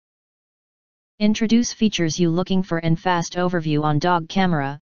Introduce features you looking for and fast overview on dog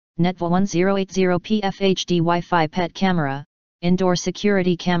camera, Netvue 1080p FHD Wi-Fi pet camera, indoor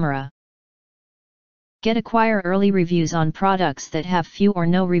security camera. Acquire early reviews on products that have few or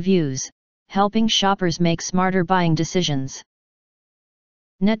no reviews, helping shoppers make smarter buying decisions.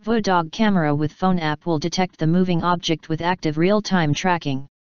 Netvue dog camera with phone app will detect the moving object with active real-time tracking.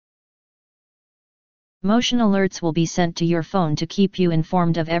 Motion alerts will be sent to your phone to keep you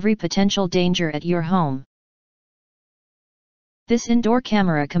informed of every potential danger at your home. This indoor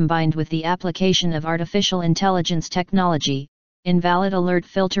camera, combined with the application of artificial intelligence technology, invalid alert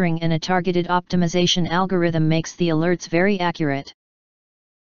filtering and a targeted optimization algorithm, makes the alerts very accurate.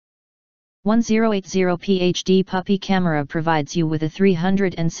 1080p HD puppy camera provides you with a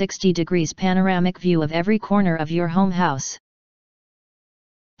 360 degrees panoramic view of every corner of your home house.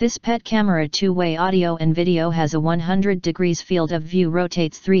 This pet camera two-way audio and video has a 100 degrees field of view,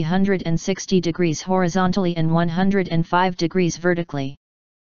 rotates 360 degrees horizontally and 105 degrees vertically.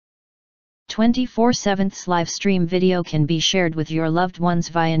 24/7 live stream video can be shared with your loved ones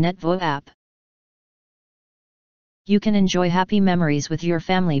via Netvue app. You can enjoy happy memories with your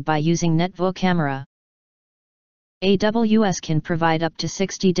family by using Netvue camera. AWS can provide up to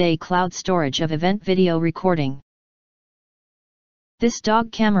 60-day cloud storage of event video recording. This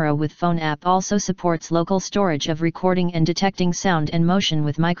dog camera with phone app also supports local storage of recording and detecting sound and motion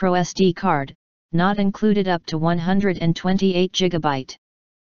with microSD card, not included, up to 128 GB.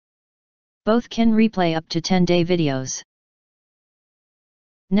 Both can replay up to 10-day videos.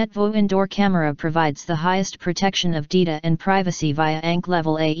 Netvue indoor camera provides the highest protection of data and privacy via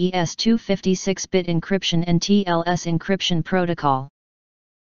ANC-level AES 256-bit encryption and TLS encryption protocol.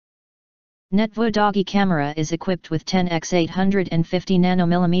 Netvue doggy camera is equipped with 10x 850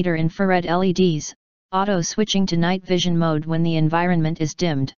 nm infrared LEDs, auto switching to night vision mode when the environment is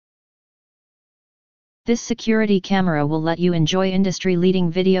dimmed. This security camera will let you enjoy industry-leading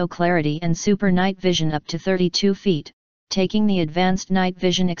video clarity and super night vision up to 32 feet, taking the advanced night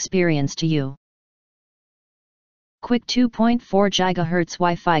vision experience to you. Quick 2.4 GHz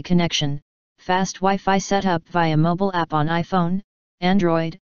Wi-Fi connection, fast Wi-Fi setup via mobile app on iPhone,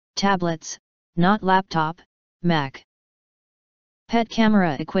 Android, tablets, not laptop, Mac. Pet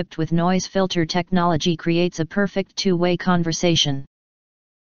camera equipped with noise filter technology creates a perfect two-way conversation.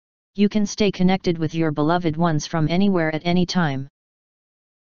 You can stay connected with your beloved ones from anywhere at any time.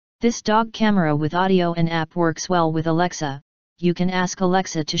 This dog camera with audio and app works well with Alexa. You can ask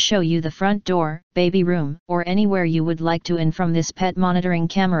Alexa to show you the front door, baby room, or anywhere you would like to in from this pet monitoring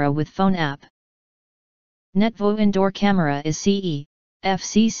camera with phone app. Netvue indoor camera is CE,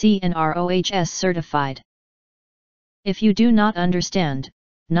 FCC and RoHS certified. If you do not understand,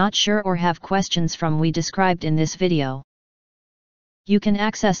 not sure or have questions from we described in this video, you can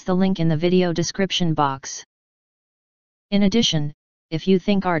access the link in the video description box. In addition, if you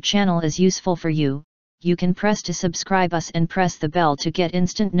think our channel is useful for you, you can press to subscribe us and press the bell to get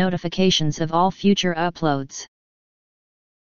instant notifications of all future uploads.